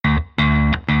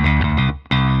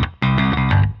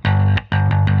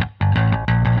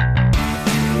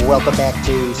Welcome back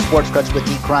to Sports Cuts with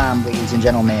D. Crom, ladies and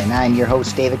gentlemen. I'm your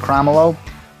host, David Cromwell.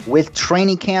 With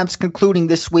training camps concluding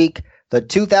this week, the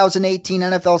 2018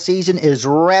 NFL season is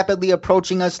rapidly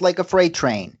approaching us like a freight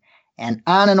train. And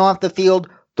on and off the field,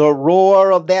 the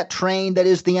roar of that train that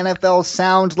is the NFL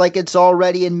sounds like it's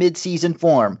already in midseason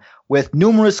form. With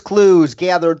numerous clues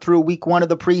gathered through week one of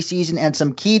the preseason and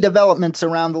some key developments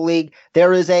around the league,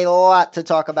 there is a lot to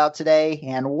talk about today.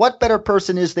 And what better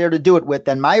person is there to do it with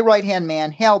than my right-hand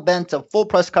man, Hal Bent of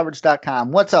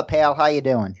FullPressCoverage.com. What's up, Hal? How you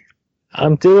doing?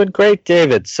 I'm doing great,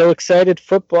 David. So excited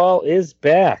football is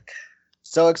back.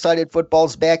 So excited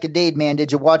football's back indeed, man.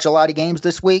 Did you watch a lot of games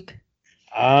this week?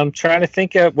 I'm trying to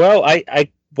think of, I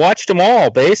watched them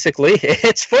all, basically.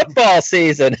 It's football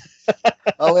season.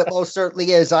 Oh, it most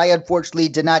certainly is. I unfortunately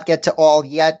did not get to all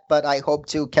yet, but I hope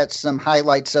to catch some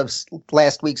highlights of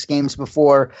last week's games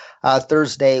before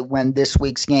Thursday when this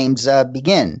week's games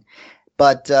begin.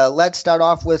 But let's start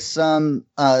off with some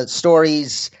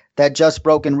stories that just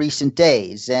broke in recent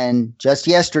days. And just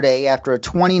yesterday, after a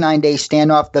 29-day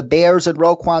standoff, the Bears and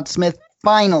Roquan Smith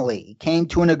finally came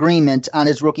to an agreement on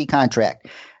his rookie contract.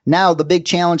 Now the big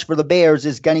challenge for the Bears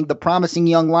is getting the promising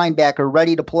young linebacker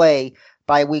ready to play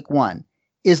by week one.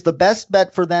 Is the best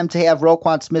bet for them to have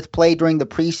Roquan Smith play during the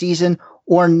preseason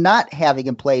or not having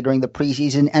him play during the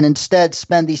preseason and instead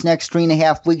spend these next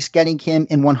 3.5 weeks getting him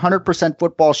in 100%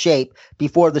 football shape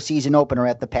before the season opener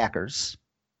at the Packers?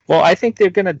 Well, I think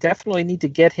they're going to definitely need to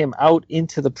get him out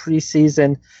into the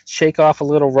preseason, shake off a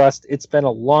little rust. It's been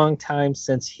a long time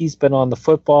since he's been on the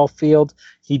football field.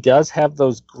 He does have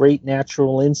those great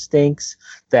natural instincts,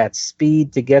 that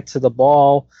speed to get to the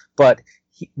ball, but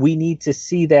we need to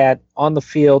see that on the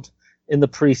field in the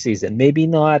preseason. Maybe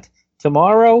not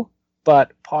tomorrow,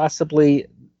 but possibly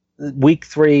week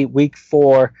 3, week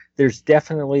 4. There's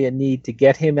definitely a need to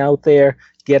get him out there,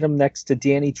 get him next to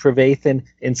Danny Trevathan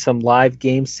in some live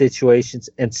game situations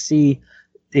and see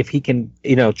if he can,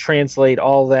 translate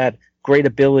all that great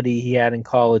ability he had in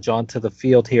college onto the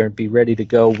field here and be ready to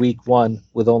go week 1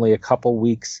 with only a couple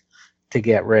weeks to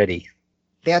get ready.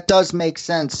 That does make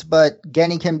sense, but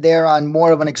getting him there on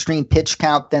more of an extreme pitch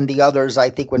count than the others, I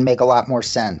think, would make a lot more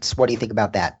sense. What do you think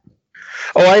about that?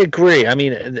 Oh, I agree. I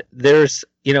mean, there's,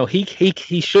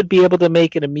 he should be able to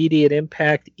make an immediate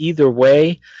impact either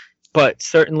way, but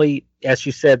certainly, as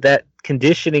you said, that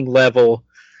conditioning level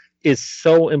is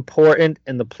so important,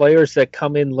 and the players that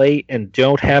come in late and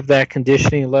don't have that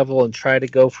conditioning level and try to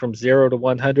go from 0 to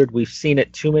 100, we've seen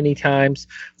it too many times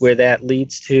where that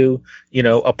leads to,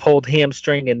 a pulled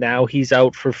hamstring, and now he's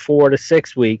out for 4 to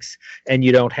 6 weeks, and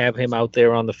you don't have him out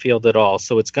there on the field at all.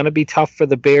 So it's going to be tough for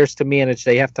the Bears to manage.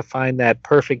 They have to find that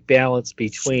perfect balance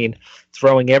between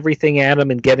throwing everything at him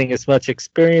and getting as much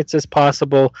experience as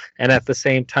possible, and at the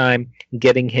same time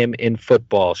getting him in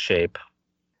football shape.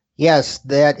 Yes,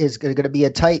 that is going to be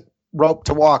a tight rope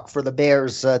to walk for the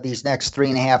Bears these next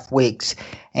 3.5 weeks.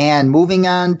 And moving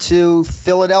on to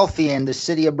Philadelphia and the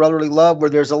city of brotherly love, where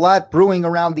there's a lot brewing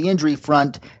around the injury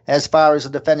front as far as the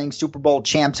defending Super Bowl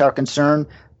champs are concerned.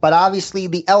 But obviously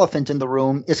the elephant in the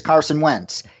room is Carson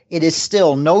Wentz. It is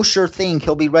still no sure thing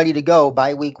he'll be ready to go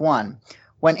by week 1.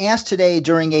 When asked today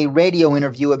during a radio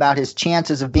interview about his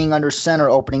chances of being under center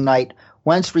opening night,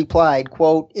 Wentz replied,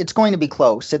 quote, "It's going to be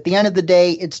close. At the end of the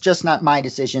day, it's just not my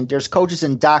decision. There's coaches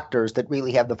and doctors that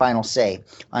really have the final say,"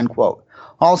 unquote.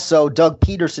 Also, Doug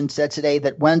Peterson said today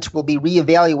that Wentz will be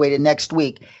reevaluated next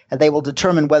week, and they will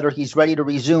determine whether he's ready to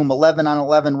resume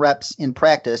 11-on-11 reps in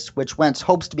practice, which Wentz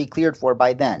hopes to be cleared for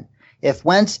by then. If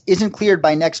Wentz isn't cleared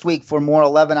by next week for more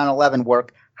 11-on-11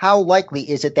 work, how likely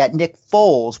is it that Nick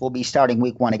Foles will be starting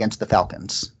week 1 against the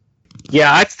Falcons?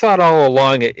 Yeah, I've thought all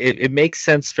along it makes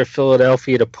sense for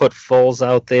Philadelphia to put Foles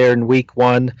out there in week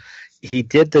 1. He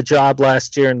did the job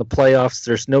last year in the playoffs.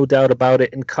 There's no doubt about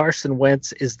it. And Carson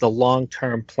Wentz is the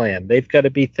long-term plan. They've got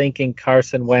to be thinking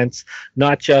Carson Wentz,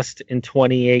 not just in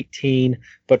 2018,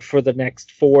 but for the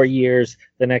next 4 years,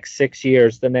 the next 6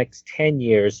 years, the next 10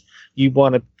 years. You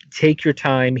want to take your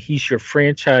time. He's your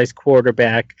franchise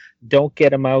quarterback. Don't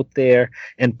get him out there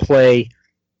and play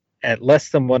at less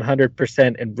than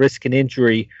 100% and risk an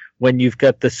injury when you've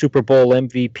got the Super Bowl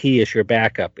MVP as your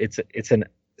backup. It's a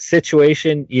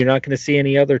situation you're not going to see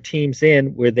any other teams in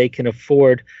where they can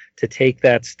afford to take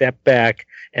that step back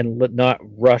and not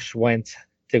rush Wentz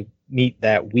to meet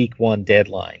that week 1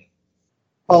 deadline.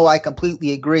 Oh, I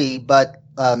completely agree. But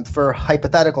for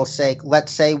hypothetical sake,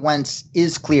 let's say Wentz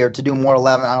is cleared to do more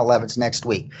 11-on-11s next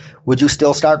week. Would you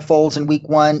still start Foles in week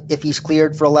 1 if he's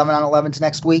cleared for 11-on-11s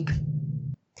next week?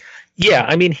 Yeah,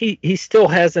 I mean, he still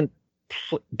hasn't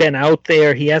been out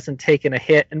there. He hasn't taken a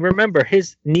hit. And remember,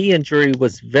 his knee injury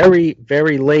was very,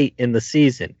 very late in the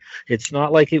season. It's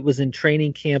not like it was in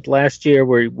training camp last year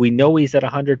where we know he's at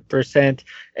 100%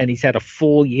 and he's had a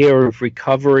full year of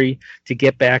recovery to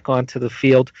get back onto the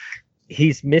field.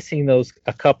 He's missing those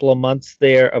a couple of months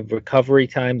there of recovery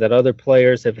time that other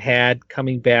players have had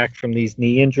coming back from these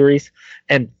knee injuries.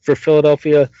 And for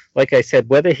Philadelphia, like I said,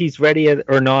 whether he's ready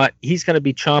or not, he's going to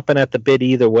be chomping at the bit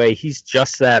either way. He's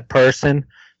just that person.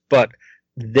 But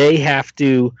they have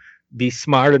to be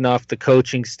smart enough, the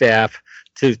coaching staff,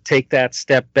 to take that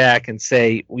step back and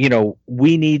say, you know,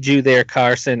 we need you there,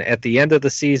 Carson, at the end of the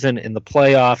season, in the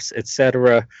playoffs,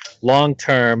 etc., long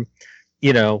term.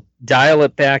 You know, dial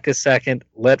it back a second,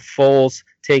 let Foles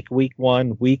take week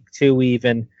 1, week 2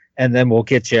 even, and then we'll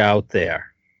get you out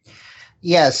there.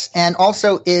 Yes, and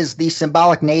also is the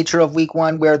symbolic nature of week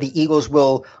 1 where the Eagles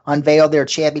will unveil their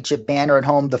championship banner at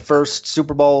home, the first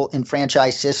Super Bowl in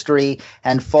franchise history,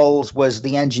 and Foles was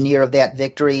the engineer of that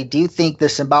victory. Do you think the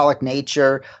symbolic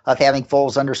nature of having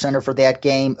Foles under center for that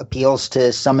game appeals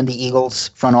to some in the Eagles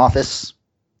front office?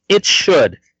 It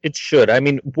should. It should. I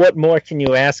mean, what more can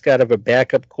you ask out of a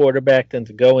backup quarterback than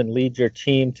to go and lead your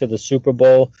team to the Super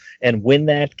Bowl and win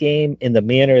that game in the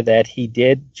manner that he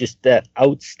did? Just that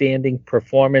outstanding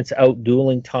performance,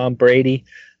 outdueling Tom Brady.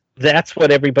 That's what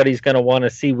everybody's going to want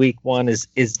to see week 1 is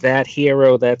that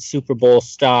hero, that Super Bowl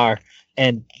star.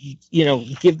 And, you know,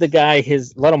 give the guy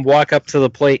let him walk up to the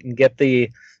plate and get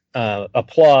the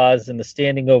applause and the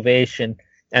standing ovation.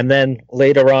 And then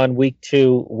later on, week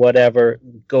 2, whatever,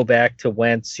 go back to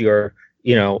Wentz, your,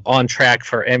 you know, on track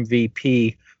for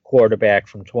MVP quarterback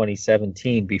from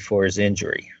 2017 before his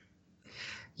injury.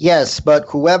 Yes, but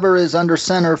whoever is under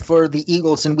center for the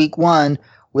Eagles in week 1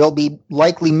 will be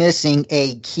likely missing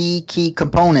a key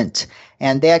component,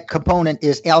 and that component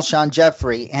is Alshon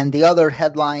Jeffrey. And the other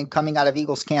headline coming out of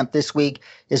Eagles camp this week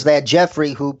is that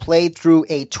Jeffrey, who played through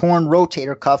a torn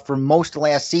rotator cuff for most of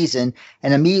last season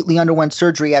and immediately underwent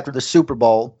surgery after the Super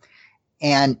Bowl,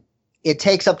 and it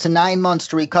takes up to 9 months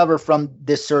to recover from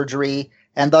this surgery,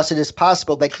 and thus it is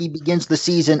possible that he begins the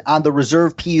season on the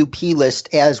reserve PUP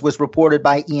list, as was reported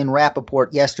by Ian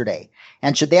Rappaport yesterday.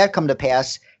 And should that come to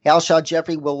pass, Alshon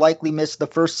Jeffrey will likely miss the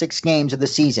first 6 games of the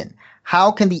season.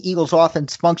 How can the Eagles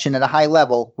offense function at a high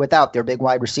level without their big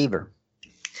wide receiver?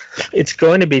 It's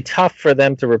going to be tough for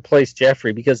them to replace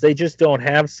Jeffrey because they just don't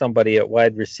have somebody at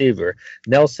wide receiver.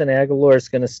 Nelson Agholor is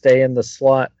going to stay in the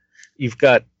slot. You've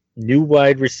got new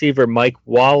wide receiver Mike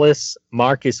Wallace,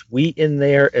 Marcus Wheaton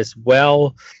there as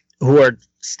well, who are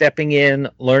stepping in,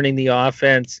 learning the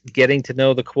offense, getting to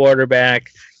know the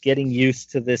quarterback, getting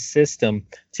used to this system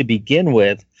to begin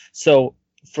with. So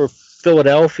for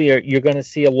Philadelphia, you're going to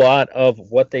see a lot of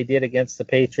what they did against the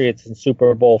Patriots in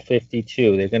Super Bowl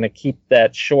 52. They're going to keep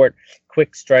that short,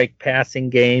 quick strike passing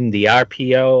game, the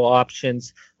RPO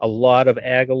options, a lot of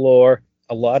Agholor,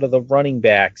 a lot of the running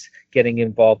backs getting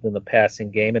involved in the passing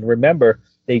game. And remember,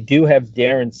 they do have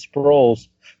Darren Sproles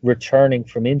returning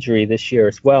from injury this year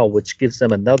as well, which gives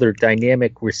them another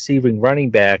dynamic receiving running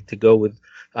back to go with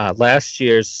last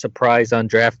year's surprise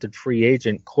undrafted free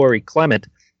agent Corey Clement,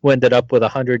 who ended up with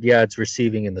 100 yards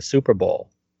receiving in the Super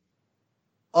Bowl.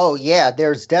 Oh, yeah,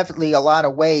 there's definitely a lot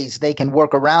of ways they can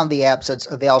work around the absence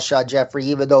of Alshon Jeffrey,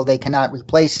 even though they cannot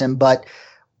replace him. But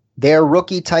their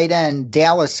rookie tight end,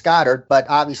 Dallas Goedert, but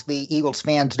obviously Eagles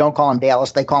fans don't call him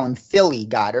Dallas, they call him Philly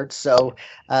Goddard. So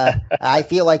I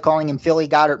feel like calling him Philly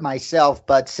Goddard myself,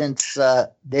 but since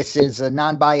this is a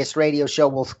non-biased radio show,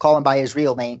 we'll call him by his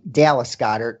real name, Dallas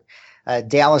Goedert.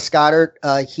 Dallas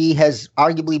Goedert, he has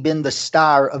arguably been the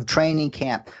star of training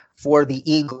camp for the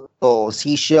Eagles.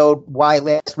 He showed why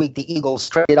last week the Eagles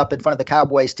traded up in front of the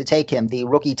Cowboys to take him, the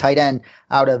rookie tight end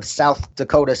out of South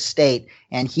Dakota State.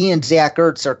 And he and Zach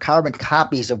Ertz are carbon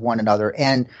copies of one another.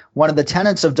 And one of the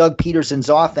tenets of Doug Peterson's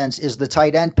offense is the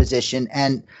tight end position,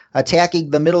 and attacking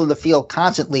the middle of the field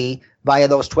constantly via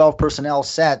those 12 personnel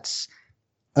sets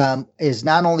is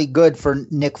not only good for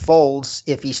Nick Foles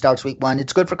if he starts week 1,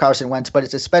 it's good for Carson Wentz, but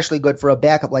it's especially good for a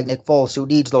backup like Nick Foles who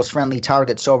needs those friendly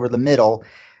targets over the middle.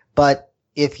 But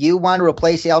if you want to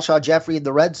replace Alshon Jeffrey in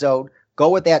the red zone, go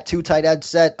with that 2 tight end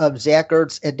set of Zach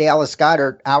Ertz and Dallas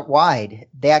Goedert out wide.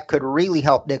 That could really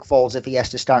help Nick Foles if he has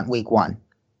to start in week 1.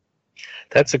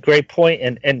 That's a great point.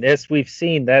 And as we've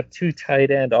seen, that 2 tight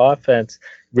end offense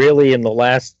really in the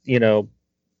last,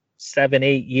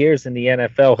 7-8 years in the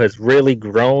NFL has really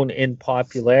grown in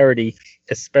popularity,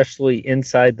 especially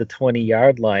inside the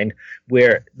 20-yard line,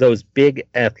 where those big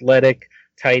athletic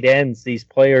tight ends, these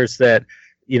players that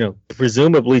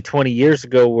presumably 20 years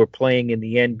ago were playing in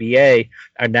the NBA,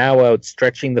 are now out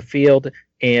stretching the field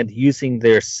and using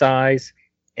their size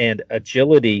and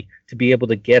agility to be able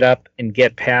to get up and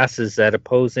get passes that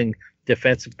opposing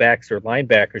defensive backs or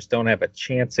linebackers don't have a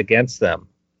chance against them.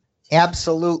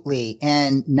 Absolutely.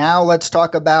 And now let's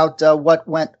talk about what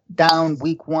went down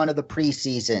week one of the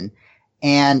preseason.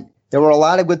 And there were a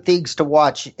lot of good things to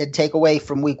watch and take away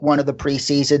from week one of the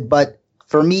preseason. But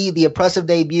for me, the impressive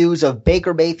debuts of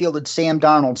Baker Mayfield and Sam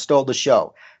Darnold stole the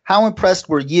show. How impressed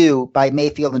were you by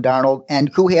Mayfield and Darnold, and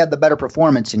who had the better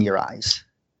performance in your eyes?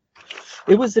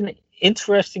 It was an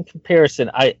interesting comparison.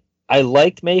 I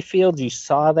liked Mayfield. You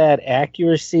saw that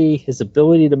accuracy, his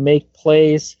ability to make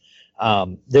plays.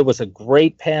 There was a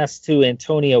great pass to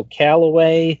Antonio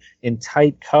Callaway in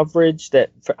tight coverage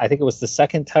that I think it was the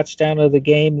second touchdown of the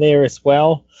game there as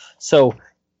well. So,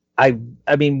 I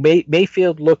mean,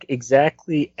 Mayfield looked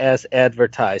exactly as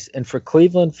advertised. And for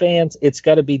Cleveland fans, it's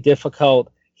got to be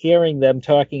difficult hearing them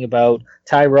talking about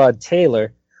Tyrod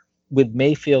Taylor with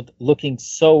Mayfield looking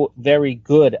so very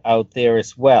good out there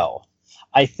as well.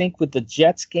 I think with the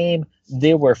Jets game,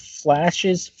 there were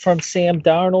flashes from Sam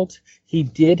Darnold. He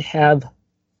did have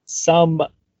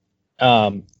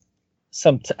a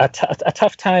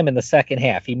tough time in the second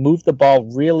half. He moved the ball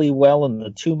really well in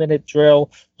the 2-minute drill,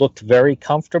 looked very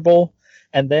comfortable.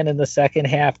 And then in the second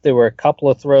half, there were a couple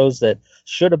of throws that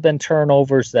should have been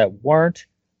turnovers that weren't.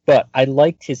 But I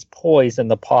liked his poise in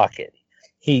the pocket.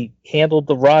 He handled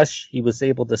the rush. He was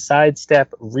able to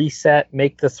sidestep, reset,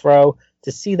 make the throw.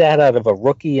 To see that out of a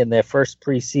rookie in their first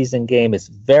preseason game is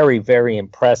very, very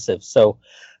impressive. So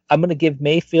I'm going to give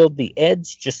Mayfield the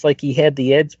edge, just like he had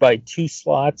the edge by 2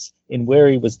 slots in where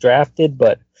he was drafted.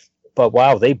 But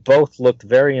wow, they both looked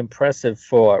very impressive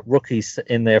for rookies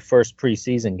in their first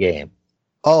preseason game.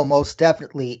 Oh, most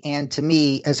definitely. And to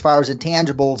me, as far as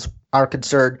intangibles are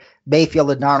concerned, Mayfield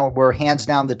and Darnold were hands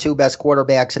down the 2 best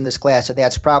quarterbacks in this class, and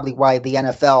that's probably why the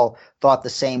NFL thought the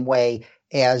same way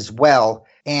as well.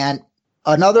 And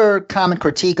another common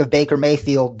critique of Baker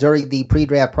Mayfield during the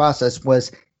pre-draft process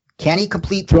was, can he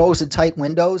complete throws in tight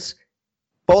windows?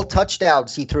 Both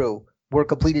touchdowns he threw were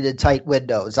completed in tight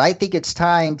windows. I think it's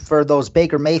time for those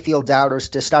Baker Mayfield doubters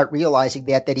to start realizing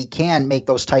that he can make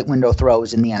those tight window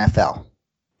throws in the NFL.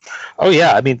 Oh,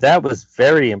 yeah. I mean, that was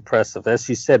very impressive. As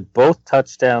you said, both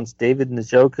touchdowns, David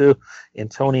Njoku,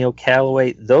 Antonio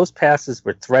Callaway, those passes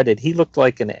were threaded. He looked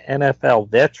like an NFL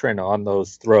veteran on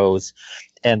those throws.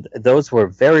 And those were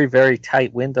very, very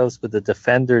tight windows with the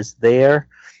defenders there.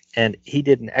 And he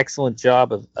did an excellent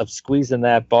job of squeezing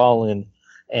that ball in.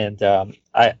 And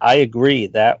I agree.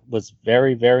 That was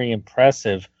very, very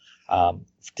impressive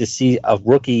to see a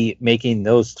rookie making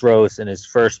those throws in his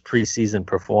first preseason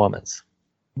performance.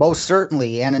 Most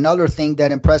certainly. And another thing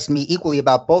that impressed me equally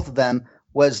about both of them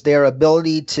was their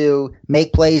ability to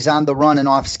make plays on the run and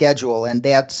off schedule. And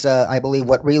that's, I believe,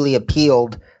 what really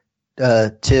appealed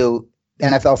to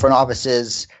NFL front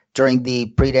offices during the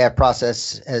pre-draft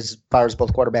process as far as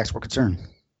both quarterbacks were concerned.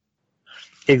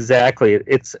 Exactly.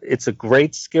 It's a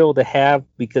great skill to have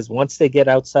because once they get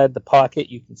outside the pocket,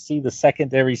 you can see the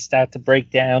secondary start to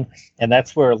break down. And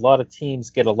that's where a lot of teams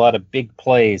get a lot of big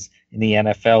plays in the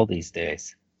NFL these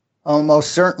days. Oh,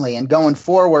 most certainly. And going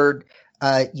forward,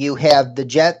 you have the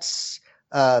Jets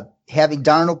having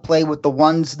Darnold play with the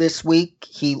ones this week.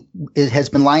 He has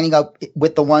been lining up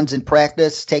with the ones in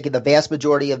practice, taking the vast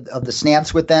majority of the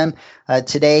snaps with them.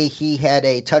 Today, he had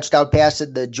a touchdown pass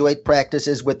in the joint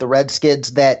practices with the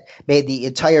Redskins that made the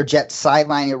entire Jets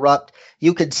sideline erupt.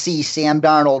 You could see Sam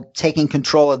Darnold taking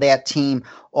control of that team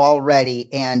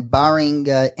already, and barring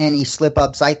any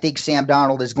slip-ups, I think Sam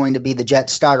Darnold is going to be the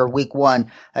Jets starter week 1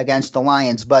 against the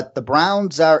Lions. But the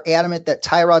Browns are adamant that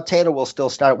Tyrod Taylor will still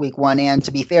start week 1, and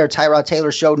to be fair, Tyrod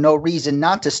Taylor showed no reason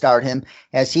not to start him,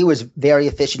 as he was very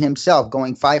efficient himself,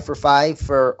 going 5 for 5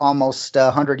 for almost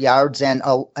 100 yards and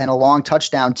a long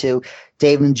touchdown to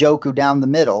David Njoku down the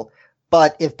middle.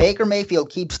 But if Baker Mayfield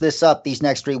keeps this up these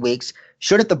next 3 weeks,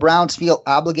 shouldn't the Browns feel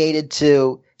obligated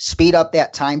to speed up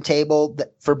that timetable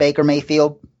for Baker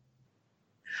Mayfield?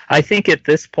 I think at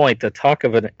this point, the talk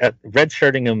of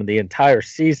redshirting him the entire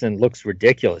season looks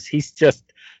ridiculous. He's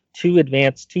just too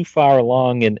advanced, too far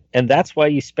along, and that's why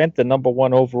you spent the number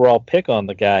 1 overall pick on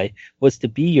the guy, was to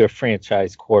be your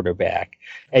franchise quarterback.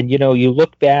 And, you know, you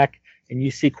look back and you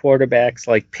see quarterbacks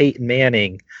like Peyton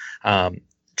Manning,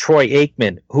 Troy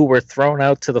Aikman, who were thrown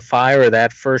out to the fire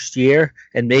that first year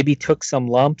and maybe took some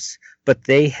lumps, but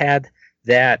they had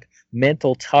that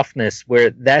mental toughness where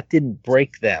that didn't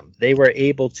break them. They were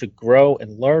able to grow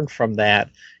and learn from that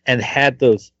and had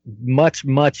those much,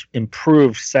 much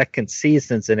improved second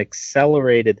seasons and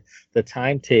accelerated the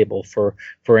timetable for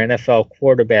NFL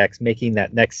quarterbacks making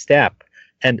that next step.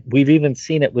 And we've even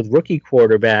seen it with rookie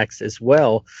quarterbacks as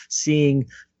well, seeing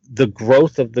the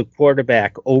growth of the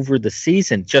quarterback over the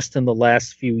season just in the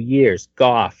last few years.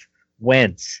 Goff,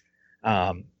 Wentz,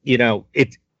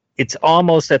 it's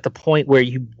almost at the point where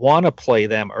you want to play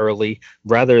them early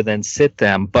rather than sit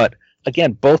them. But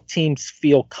again, both teams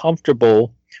feel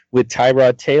comfortable with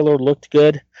Tyrod Taylor. Looked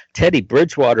good. Teddy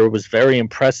Bridgewater was very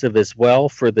impressive as well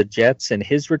for the Jets in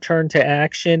his return to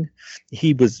action.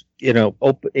 He was,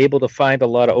 able to find a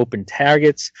lot of open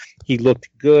targets. He looked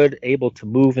good, able to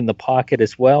move in the pocket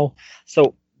as well.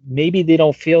 So maybe they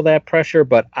don't feel that pressure,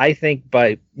 but I think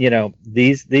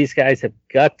these guys have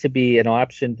got to be an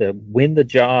option to win the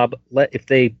job. If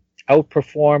they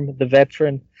outperform the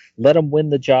veteran, let them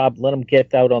win the job. Let them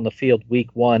get out on the field week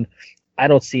one. I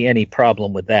don't see any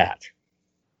problem with that.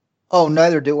 Oh,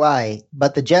 neither do I.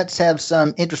 But the Jets have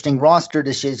some interesting roster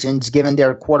decisions given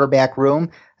their quarterback room,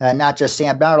 not just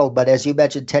Sam Darnold, but as you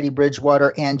mentioned, Teddy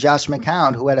Bridgewater and Josh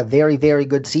McCown, who had a very, very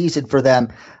good season for them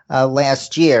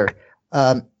last year.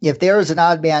 If there is an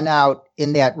odd man out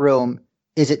in that room,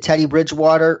 is it Teddy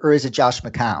Bridgewater or is it Josh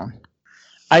McCown?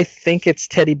 I think it's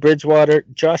Teddy Bridgewater.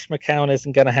 Josh McCown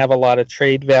isn't going to have a lot of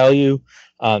trade value.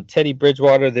 Teddy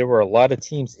Bridgewater, there were a lot of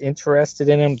teams interested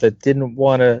in him that didn't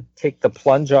want to take the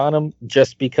plunge on him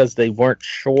just because they weren't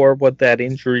sure what that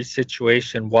injury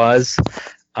situation was.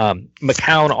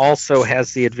 McCown also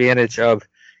has the advantage of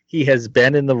he has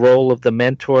been in the role of the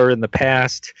mentor in the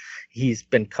past. He's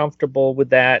been comfortable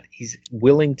with that. He's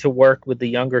willing to work with the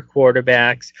younger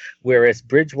quarterbacks, whereas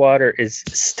Bridgewater is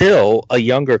still a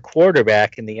younger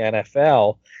quarterback in the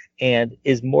NFL and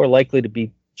is more likely to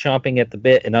be chomping at the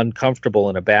bit and uncomfortable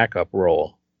in a backup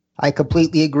role. I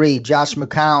completely agree. Josh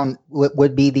McCown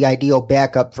would be the ideal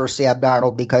backup for Sam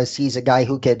Darnold because he's a guy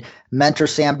who could mentor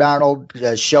Sam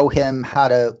Darnold, show him how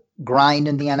to grind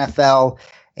in the NFL,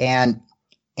 and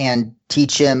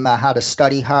teach him how to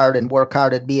study hard and work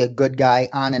hard and be a good guy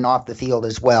on and off the field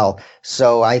as well.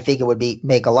 So I think it would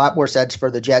make a lot more sense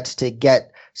for the Jets to get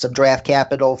some draft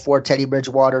capital for Teddy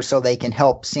Bridgewater so they can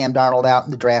help Sam Darnold out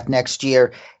in the draft next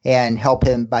year and help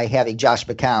him by having Josh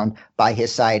McCown by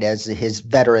his side as his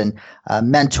veteran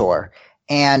mentor.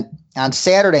 And on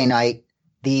Saturday night,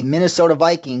 the Minnesota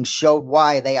Vikings showed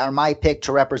why they are my pick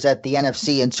to represent the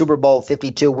NFC in Super Bowl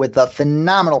 52 with a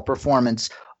phenomenal performance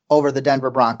over the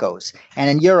Denver Broncos. And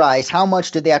in your eyes, how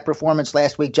much did that performance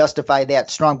last week justify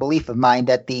that strong belief of mine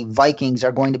that the Vikings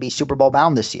are going to be Super Bowl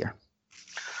bound this year?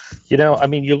 You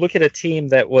look at a team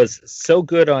that was so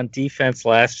good on defense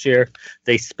last year.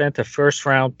 They spent a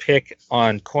first-round pick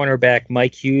on cornerback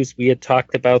Mike Hughes. We had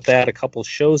talked about that a couple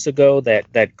shows ago,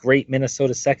 that great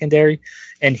Minnesota secondary.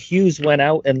 And Hughes went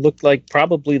out and looked like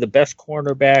probably the best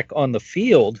cornerback on the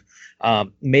field,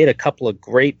 made a couple of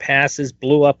great passes,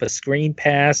 blew up a screen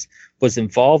pass, was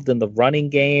involved in the running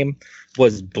game,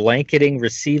 was blanketing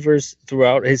receivers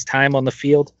throughout his time on the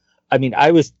field.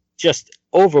 I was just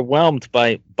overwhelmed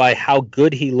by how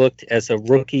good he looked as a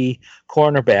rookie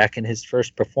cornerback in his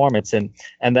first performance.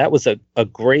 And that was a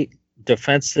great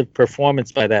defensive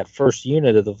performance by that first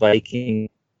unit of the Vikings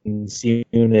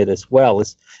unit as well,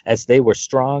 as they were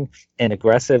strong and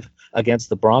aggressive against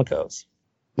the Broncos.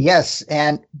 Yes,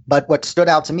 but what stood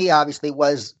out to me, obviously,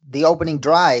 was the opening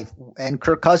drive and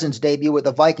Kirk Cousins' debut with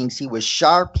the Vikings. He was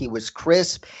sharp, he was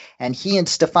crisp, and he and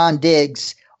Stephon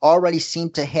Diggs already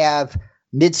seemed to have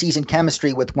midseason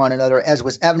chemistry with one another, as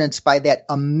was evidenced by that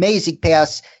amazing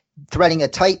pass threading a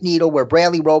tight needle where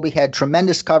Bradley Roby had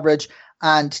tremendous coverage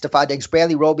on Stephon Diggs.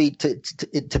 Bradley Roby,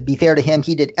 to be fair to him,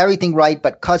 he did everything right,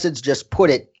 but Cousins just put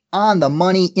it on the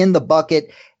money in the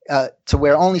bucket to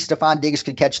where only Stephon Diggs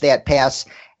could catch that pass.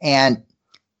 And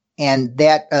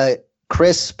that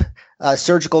crisp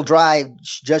surgical drive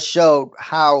just showed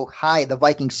how high the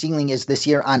Vikings ceiling is this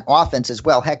year on offense as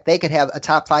well. Heck, they could have a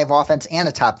top 5 offense and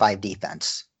a top 5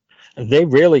 defense. They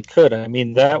really could.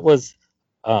 That was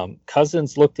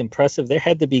Cousins looked impressive. There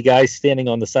had to be guys standing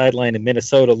on the sideline in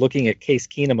Minnesota looking at Case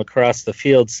Keenum across the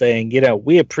field saying,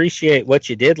 we appreciate what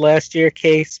you did last year,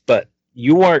 Case, but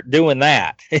you weren't doing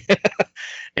that.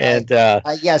 And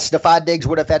yes, Stephon Diggs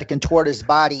would have had to contort his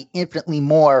body infinitely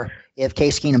more if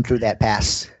Case Keenum threw that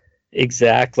pass.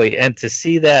 Exactly. And to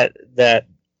see that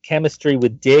chemistry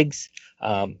with Diggs,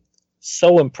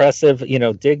 so impressive.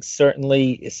 Diggs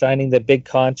certainly signing the big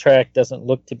contract doesn't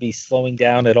look to be slowing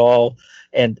down at all.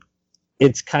 And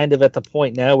it's kind of at the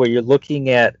point now where you're looking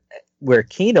at where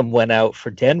Keenum went out for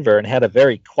Denver and had a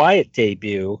very quiet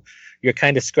debut. You're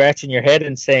kind of scratching your head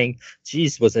and saying,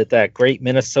 geez, was it that great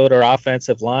Minnesota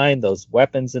offensive line, those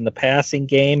weapons in the passing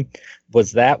game?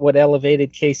 Was that what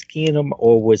elevated Case Keenum,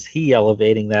 or was he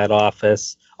elevating that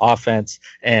offense.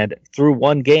 And through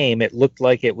one game, it looked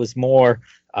like it was more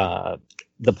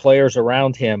the players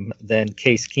around him than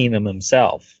Case Keenum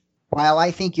himself. While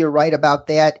I think you're right about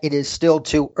that, it is still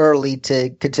too early to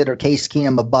consider Case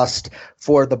Keenum a bust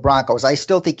for the Broncos. I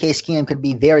still think Case Keenum could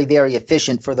be very, very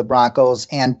efficient for the Broncos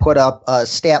and put up a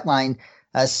stat line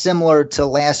similar to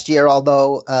last year,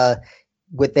 although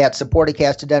with that supporting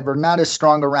cast of Denver not as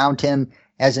strong around him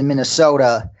as in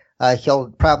Minnesota. He'll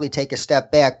probably take a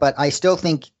step back, but I still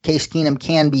think Case Keenum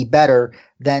can be better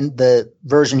than the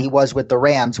version he was with the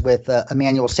Rams with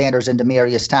Emmanuel Sanders and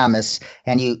Demaryius Thomas.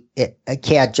 And you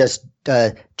can't just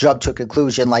jump to a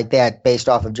conclusion like that based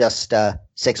off of just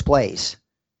 6 plays.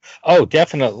 Oh,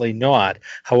 definitely not.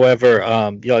 However,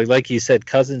 like you said,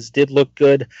 Cousins did look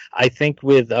good. I think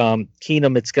with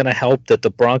Keenum, it's going to help that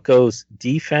the Broncos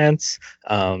defense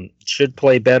should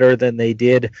play better than they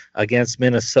did against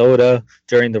Minnesota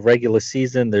during the regular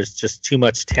season. There's just too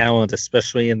much talent,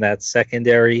 especially in that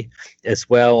secondary as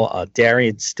well.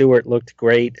 Darian Stewart looked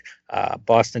great.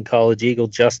 Boston College Eagle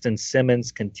Justin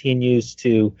Simmons continues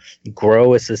to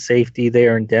grow as a safety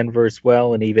there in Denver as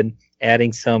well, and even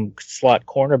adding some slot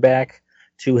cornerback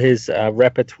to his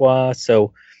repertoire.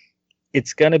 So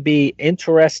it's going to be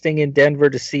interesting in Denver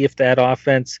to see if that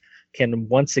offense can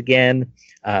once again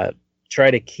try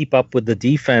to keep up with the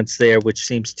defense there, which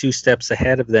seems 2 steps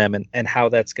ahead of them, and how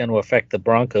that's going to affect the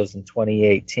Broncos in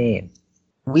 2018.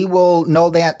 We will know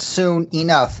that soon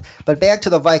enough. But back to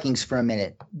the Vikings for a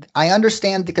minute. I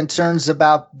understand the concerns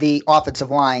about the offensive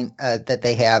line that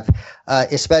they have,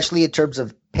 especially in terms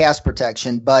of pass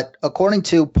protection. But according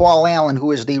to Paul Allen,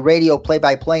 who is the radio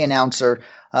play-by-play announcer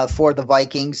for the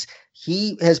Vikings,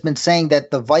 he has been saying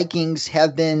that the Vikings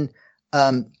have been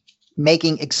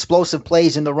making explosive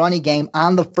plays in the running game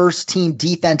on the first team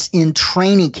defense in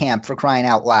training camp, for crying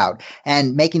out loud.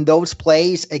 And making those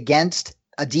plays against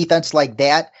a defense like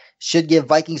that should give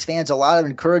Vikings fans a lot of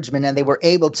encouragement, and they were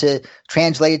able to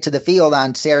translate it to the field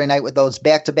on Saturday night with those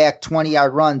back-to-back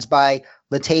 20-yard runs by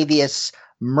Latavius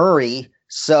Murray.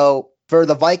 So for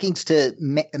the Vikings to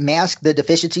mask the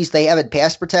deficiencies they have in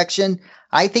pass protection,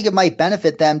 I think it might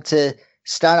benefit them to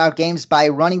start out games by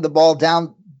running the ball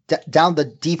down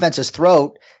the defense's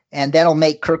throat, and that'll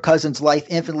make Kirk Cousins' life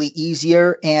infinitely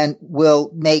easier and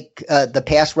will make the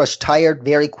pass rush tired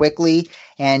very quickly,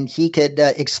 and he could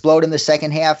explode in the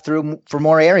second half for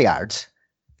more air yards.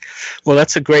 Well,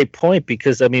 that's a great point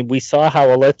because, I mean, we saw how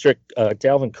electric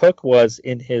Dalvin Cook was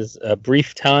in his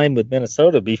brief time with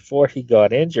Minnesota before he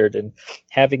got injured, and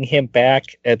having him back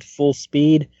at full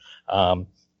speed,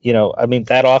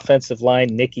 that offensive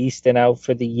line, Nick Easton out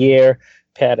for the year,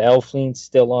 Pat Elflein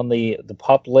still on the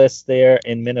PUP list there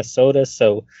in Minnesota.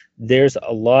 So there's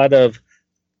a lot of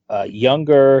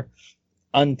younger,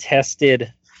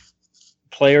 untested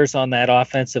players on that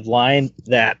offensive line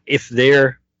that if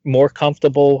they're more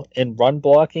comfortable in run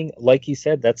blocking, like you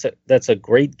said, that's a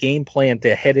great game plan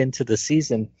to head into the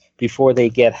season before they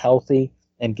get healthy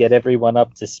and get everyone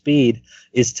up to speed,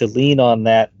 is to lean on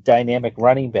that dynamic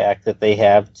running back that they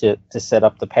have to set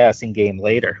up the passing game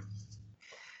later.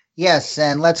 Yes,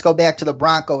 and let's go back to the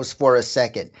Broncos for a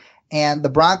second. And the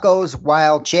Broncos,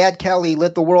 while Chad Kelly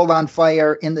lit the world on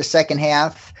fire in the second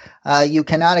half, you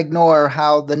cannot ignore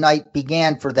how the night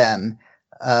began for them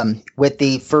with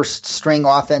the first string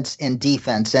offense and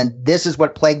defense. And this is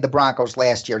what plagued the Broncos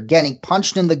last year, getting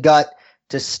punched in the gut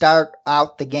to start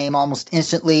out the game almost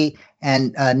instantly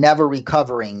and never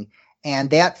recovering. And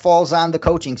that falls on the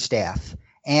coaching staff.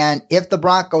 And if the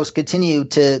Broncos continue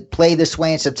to play this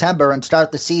way in September and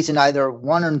start the season either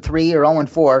 1-3 or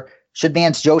 0-4, should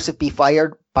Vance Joseph be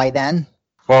fired by then?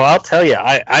 Well, I'll tell you,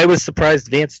 I was surprised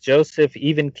Vance Joseph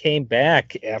even came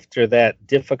back after that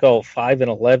difficult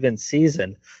 5-11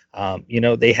 season.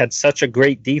 They had such a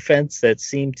great defense that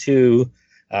seemed to,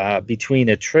 between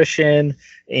attrition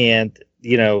and,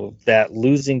 that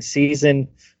losing season,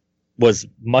 was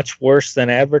much worse than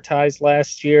advertised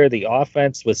last year. The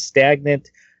offense was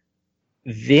stagnant.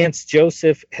 Vance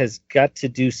Joseph has got to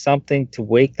do something to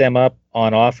wake them up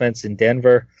on offense in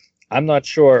Denver. I'm not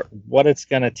sure what it's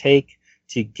going to take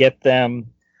to get them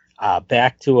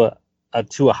back to a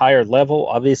higher level.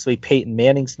 Obviously, Peyton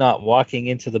Manning's not walking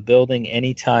into the building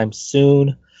anytime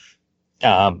soon.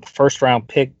 First-round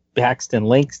pick Paxton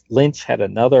Lynch had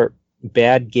another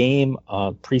bad game,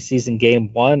 preseason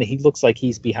game 1. He looks like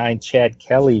he's behind Chad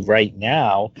Kelly right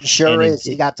now. Sure is.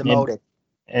 He got demoted.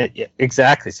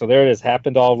 Exactly. So there it is.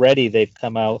 Happened already. They've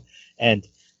come out, and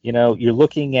you're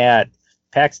looking at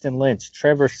Paxton Lynch,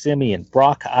 Trevor Siemian,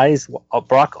 Brock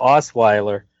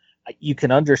Osweiler. You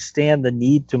can understand the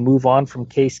need to move on from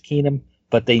Case Keenum,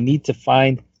 but they need to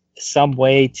find some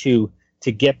way to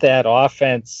to get that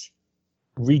offense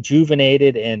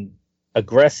rejuvenated and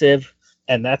aggressive,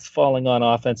 and that's falling on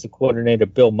offensive coordinator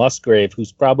Bill Musgrave,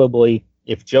 who's probably,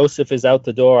 if Joseph is out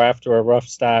the door after a rough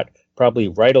start, probably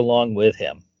right along with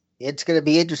him. It's going to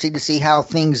be interesting to see how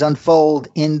things unfold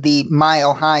in the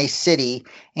Mile High City.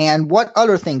 And what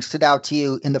other things stood out to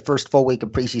you in the first full week of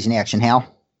preseason action,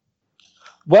 Hal?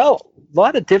 Well, a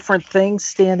lot of different things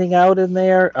standing out in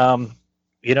there.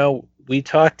 We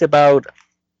talked about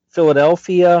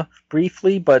Philadelphia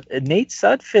briefly, but Nate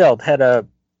Sudfeld had a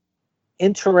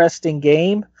interesting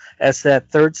game as that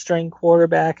third-string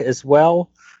quarterback as well.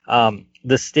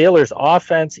 The Steelers'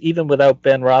 offense, even without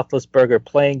Ben Roethlisberger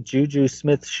playing, Juju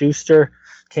Smith-Schuster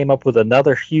came up with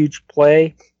another huge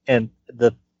play, and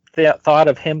the thought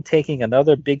of him taking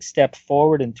another big step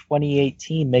forward in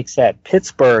 2018 makes that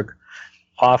Pittsburgh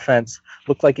offense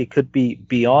look like it could be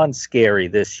beyond scary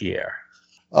this year.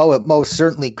 Oh, it most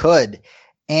certainly could.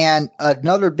 And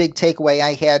another big takeaway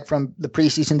I had from the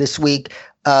preseason this week,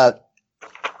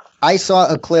 I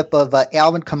saw a clip of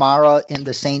Alvin Kamara in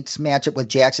the Saints matchup with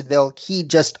Jacksonville. He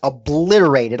just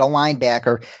obliterated a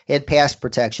linebacker in pass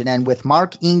protection. And with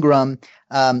Mark Ingram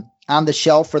on the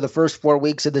shelf for the first 4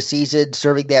 weeks of the season,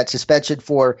 serving that suspension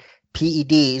for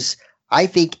PEDs, I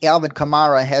think Alvin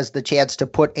Kamara has the chance to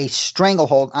put a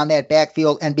stranglehold on that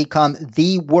backfield and become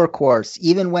the workhorse.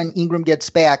 Even when Ingram gets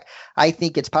back, I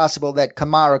think it's possible that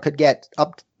Kamara could get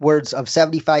upwards of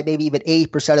 75, maybe even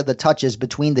 80% of the touches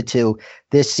between the two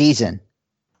this season.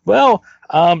 Well,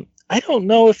 I don't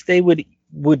know if they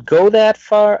would go that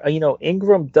far.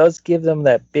 Ingram does give them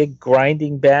that big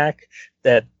grinding back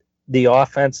that the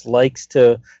offense likes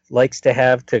to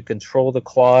have to control the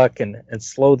clock and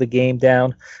slow the game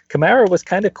down. Kamara was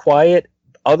kind of quiet,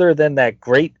 other than that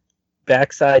great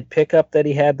backside pickup that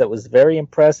he had that was very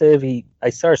impressive. I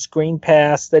saw a screen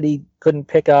pass that he couldn't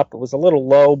pick up. It was a little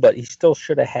low, but he still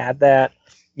should have had that.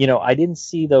 I didn't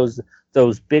see those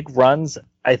big runs.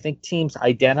 I think teams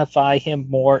identify him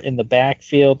more in the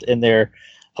backfield, and they're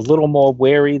a little more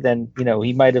wary than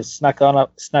he might have snuck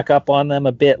up on them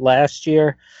a bit last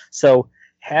year. So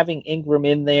having Ingram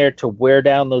in there to wear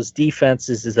down those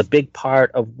defenses is a big part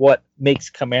of what makes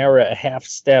Kamara a half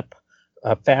step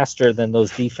faster than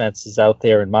those defenses out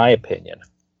there, in my opinion.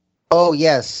 Oh,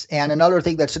 yes. And another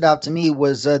thing that stood out to me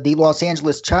was the Los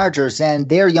Angeles Chargers and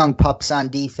their young pups on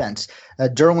defense.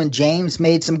 Derwin James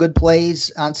made some good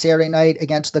plays on Saturday night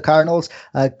against the Cardinals.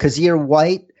 Kazir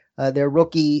White, their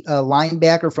rookie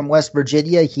linebacker from West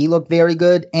Virginia, he looked very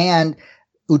good. And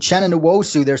Uchenna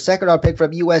Nwosu, their second-round pick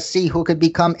from USC, who could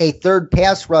become a third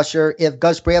pass rusher if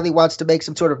Gus Bradley wants to make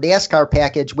some sort of NASCAR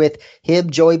package with him,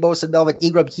 Joey Bosa, and Melvin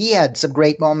Ingram. He had some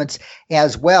great moments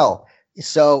as well.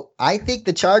 So I think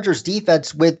the Chargers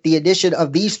defense, with the addition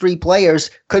of these three players,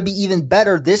 could be even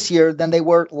better this year than they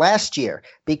were last year,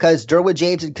 because Derwin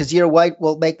James and Kazir White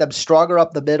will make them stronger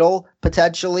up the middle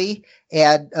potentially,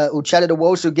 and Uchenna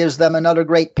Nwosu gives them another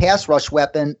great pass rush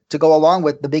weapon to go along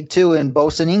with the big two in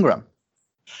Bosa and Ingram.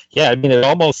 Yeah, it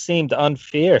almost seemed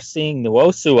unfair seeing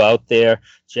Nwosu out there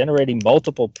generating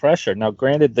multiple pressure. Now,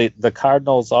 granted, the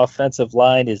Cardinals' offensive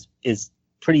line is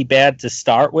pretty bad to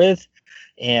start with,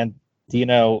 and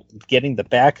getting the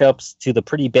backups to the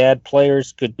pretty bad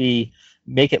players could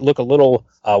make it look a little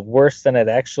worse than it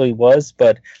actually was.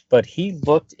 But he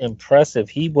looked impressive.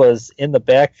 He was in the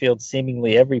backfield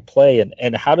seemingly every play.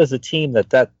 And how does a team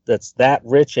that's that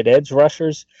rich at edge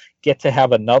rushers get to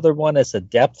have another one as a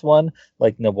depth one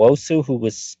like Nwosu, who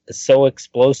was so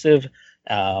explosive?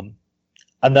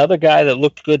 Another guy that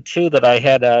looked good too, that I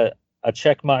had a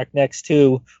check mark next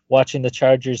to watching the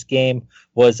Chargers game,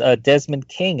 was Desmond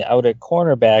King out at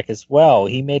cornerback as well.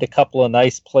 He made a couple of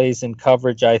nice plays in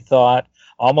coverage, I thought.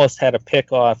 Almost had a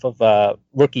pick off of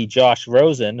rookie Josh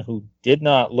Rosen, who did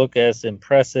not look as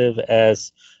impressive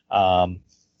as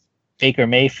Baker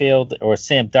Mayfield or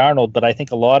Sam Darnold, but I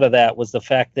think a lot of that was the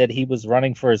fact that he was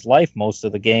running for his life most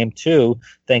of the game too,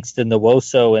 thanks to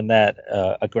Nwosu and that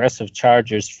aggressive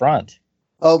Chargers front.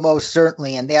 Oh, most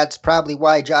certainly. And that's probably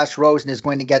why Josh Rosen is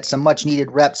going to get some much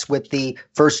needed reps with the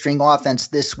first string offense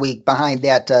this week behind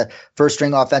that first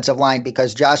string offensive line,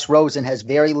 because Josh Rosen has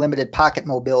very limited pocket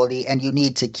mobility, and you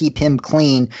need to keep him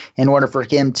clean in order for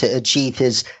him to achieve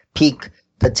his peak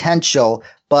potential.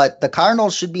 But the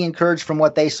Cardinals should be encouraged from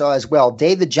what they saw as well.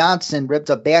 David Johnson ripped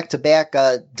up back-to-back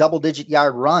double-digit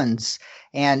yard runs,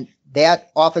 and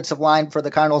that offensive line for the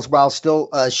Cardinals, while still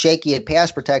shaky at pass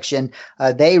protection,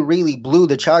 they really blew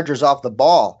the Chargers off the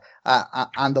ball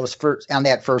on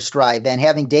that first drive. And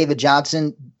having David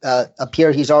Johnson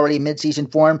appear, he's already in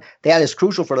midseason form, that is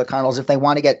crucial for the Cardinals if they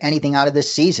want to get anything out of this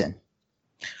season.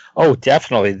 Oh,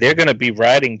 definitely. They're going to be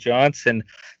riding Johnson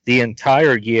the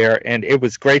entire year, and it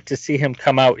was great to see him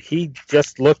come out. He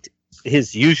just looked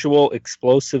his usual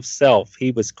explosive self.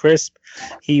 He was crisp.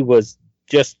 He was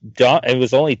just it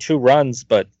was only 2 runs,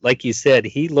 but like you said,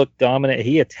 he looked dominant.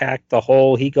 He attacked the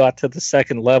hole. He got to the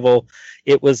second level.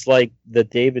 It was like the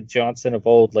David Johnson of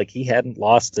old, like he hadn't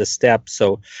lost a step.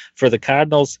 So for the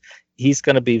Cardinals, he's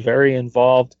going to be very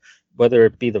involved, whether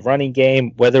it be the running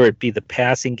game, whether it be the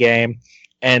passing game.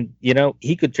 And,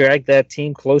 he could drag that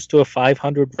team close to a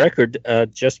 500 record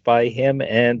just by him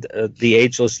and the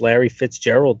ageless Larry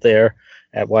Fitzgerald there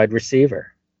at wide receiver.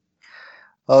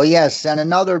 Oh, yes. And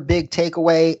another big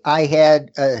takeaway I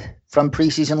had from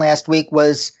preseason last week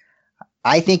was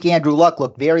I think Andrew Luck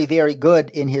looked very, very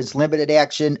good in his limited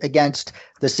action against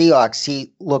the Seahawks.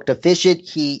 He looked efficient.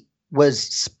 He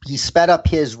sped up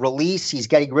his release. He's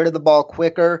getting rid of the ball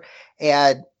quicker.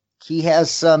 And he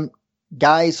has some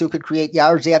guys who could create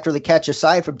yards after the catch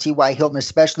aside from T.Y. Hilton,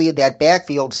 especially in that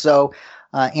backfield. So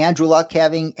Andrew Luck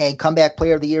having a comeback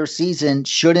player of the year season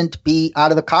shouldn't be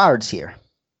out of the cards here.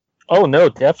 Oh, no,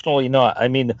 definitely not. I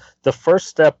mean, the first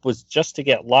step was just to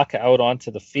get Luck out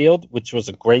onto the field, which was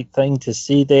a great thing to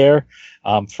see there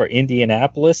for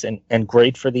Indianapolis and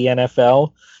great for the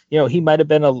NFL. He might have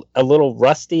been a little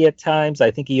rusty at times.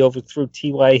 I think he overthrew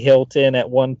T.Y. Hilton at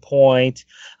one point,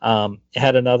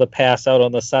 had another pass out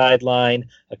on the sideline,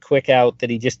 a quick out that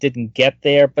he just didn't get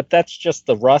there. But that's just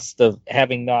the rust of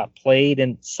having not played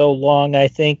in so long, I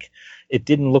think. It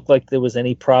didn't look like there was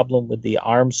any problem with the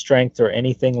arm strength or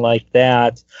anything like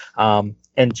that.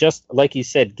 And just like you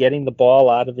said, getting the ball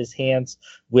out of his hands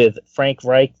with Frank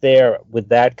Reich there, with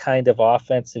that kind of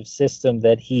offensive system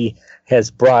that he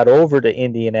has brought over to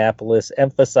Indianapolis,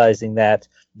 emphasizing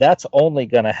that's only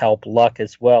going to help Luck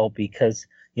as well, because,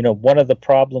 one of the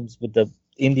problems with the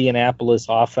Indianapolis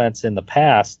offense in the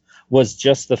past was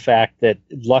just the fact that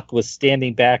Luck was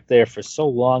standing back there for so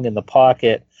long in the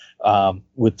pocket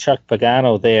with Chuck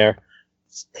Pagano there,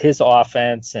 his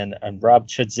offense and Rob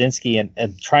Chudzinski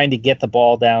and trying to get the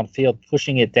ball downfield,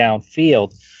 pushing it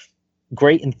downfield.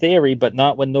 Great in theory, but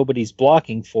not when nobody's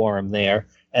blocking for him there.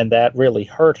 And that really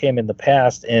hurt him in the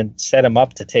past and set him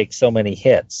up to take so many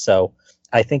hits. So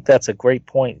I think that's a great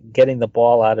point. Getting the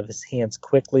ball out of his hands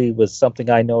quickly was something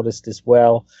I noticed as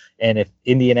well. And if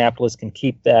Indianapolis can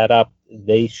keep that up,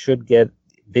 they should get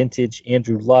vintage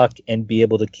Andrew Luck and be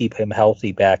able to keep him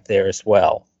healthy back there as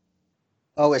well.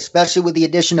 Oh, especially with the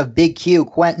addition of Big Q,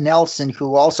 Quentin Nelson,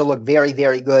 who also looked very,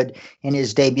 very good in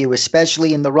his debut,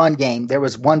 especially in the run game. There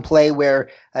was one play where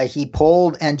he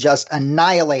pulled and just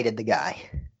annihilated the guy.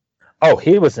 Oh,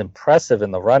 he was impressive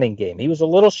in the running game. He was a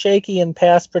little shaky in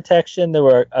pass protection. There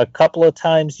were a couple of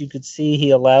times you could see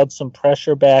he allowed some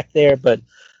pressure back there. But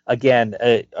again,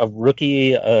 a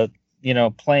rookie,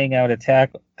 playing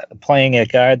a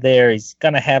guard there, he's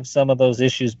going to have some of those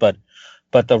issues. But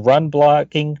the run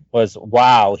blocking was,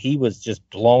 wow, he was just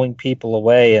blowing people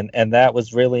away. And that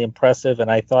was really impressive.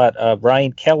 And I thought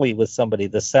Ryan Kelly was somebody,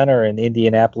 the center in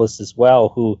Indianapolis as well,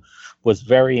 who was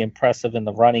very impressive in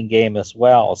the running game as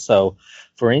well. So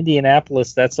for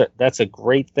Indianapolis, that's a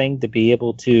great thing to be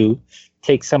able to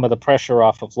take some of the pressure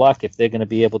off of Luck if they're going to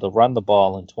be able to run the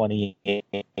ball in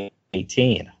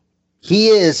 2018. He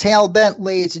is Hal Bent,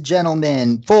 ladies and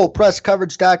gentlemen,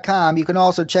 fullpresscoverage.com. You can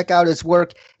also check out his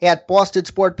work at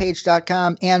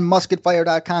bostonsportpage.com and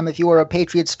musketfire.com if you are a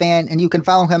Patriots fan, and you can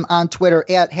follow him on Twitter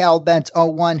at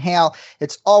HalBent01. Hal,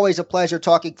 it's always a pleasure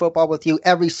talking football with you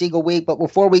every single week, but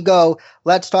before we go,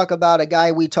 let's talk about a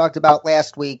guy we talked about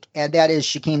last week, and that is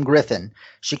Shaquem Griffin.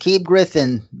 Shaquem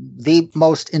Griffin, the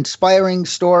most inspiring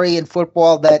story in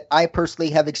football that I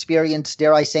personally have experienced,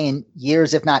 dare I say, in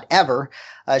years, if not ever.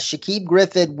 Shaquem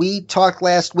Griffin, we talked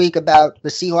last week about the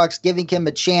Seahawks giving him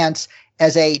a chance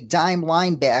as a dime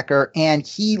linebacker, and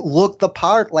he looked the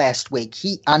part last week.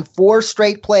 On 4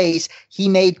 straight plays, he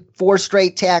made 4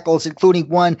 straight tackles, including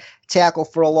 1 tackle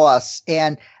for a loss.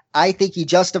 And I think he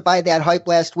justified that hype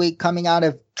last week coming out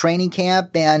of training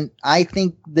camp, and I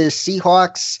think the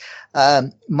Seahawks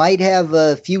might have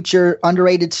a future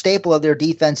underrated staple of their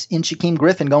defense in Shaquem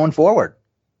Griffin going forward.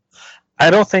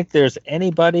 I don't think there's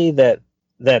anybody that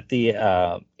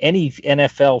any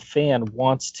NFL fan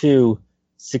wants to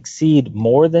succeed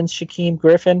more than Shaquem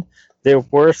Griffin. There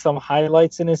were some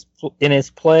highlights in his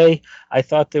play. I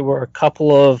thought there were a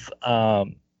couple of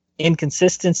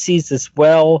inconsistencies as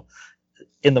well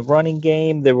in the running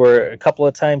game. There were a couple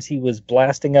of times he was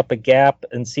blasting up a gap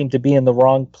and seemed to be in the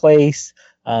wrong place.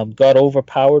 Got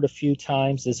overpowered a few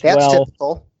times as well. That's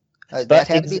typical. That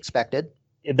had to be expected.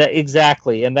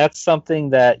 Exactly, and that's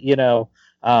something that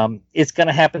it's going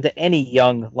to happen to any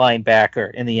young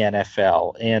linebacker in the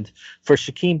NFL. And for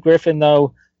Shaquem Griffin,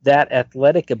 though, that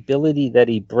athletic ability that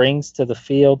he brings to the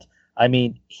field, I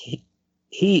mean,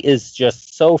 he is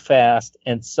just so fast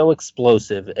and so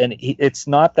explosive. And it's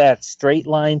not that straight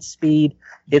line speed.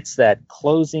 It's that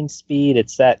closing speed.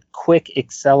 It's that quick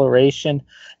acceleration.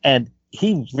 And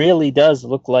he really does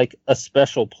look like a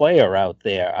special player out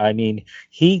there. I mean,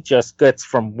 he just gets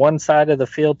from one side of the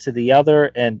field to the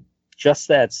other, and just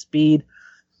that speed.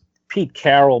 Pete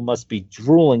Carroll must be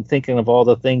drooling thinking of all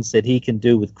the things that he can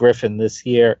do with Griffin this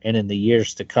year and in the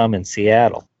years to come in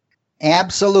Seattle.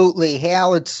 Absolutely.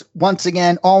 Hal, it's once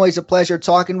again always a pleasure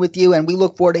talking with you, and we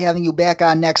look forward to having you back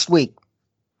on next week.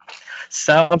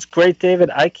 Sounds great,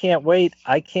 David. I can't wait.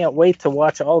 I can't wait to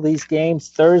watch all these games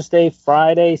Thursday,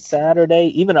 Friday, Saturday,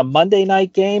 even a Monday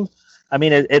night game. I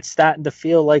mean, it's starting to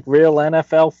feel like real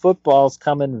NFL football's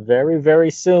coming very, very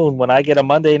soon when I get a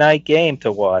Monday night game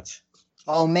to watch.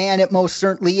 Oh, man, it most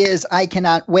certainly is. I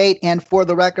cannot wait. And for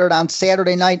the record, on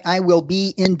Saturday night, I will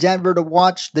be in Denver to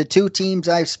watch the two teams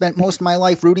I've spent most of my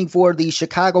life rooting for, the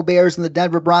Chicago Bears and the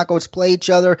Denver Broncos, play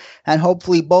each other. And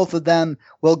hopefully both of them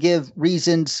will give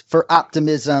reasons for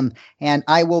optimism. And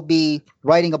I will be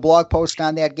writing a blog post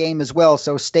on that game as well.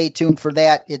 So stay tuned for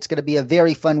that. It's going to be a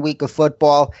very fun week of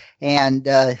football. And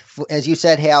as you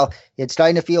said, Hal, it's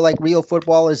starting to feel like real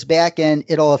football is back, and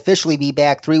it'll officially be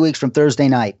back 3 weeks from Thursday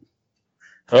night.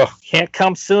 Oh, can't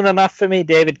come soon enough for me,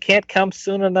 David. Can't come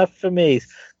soon enough for me.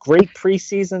 Great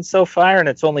preseason so far, and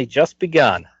it's only just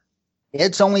begun.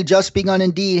 It's only just begun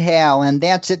indeed, Hal, and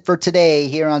that's it for today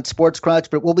here on Sports Crunch,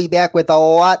 but we'll be back with a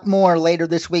lot more later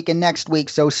this week and next week,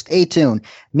 so stay tuned.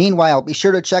 Meanwhile, be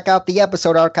sure to check out the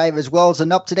episode archive as well as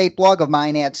an up-to-date blog of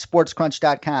mine at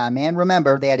sportscrunch.com, and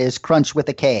remember, that is Crunch with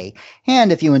a K.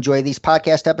 And if you enjoy these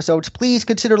podcast episodes, please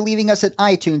consider leaving us an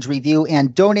iTunes review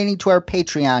and donating to our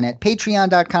Patreon at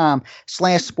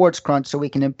patreon.com/sportscrunch so we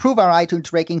can improve our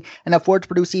iTunes ranking and afford to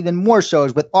produce even more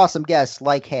shows with awesome guests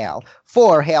like Hal.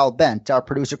 For Hal Bent, our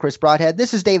producer Chris Broadhead,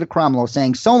 this is David Cromwell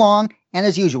saying so long, and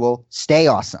as usual, stay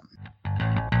awesome.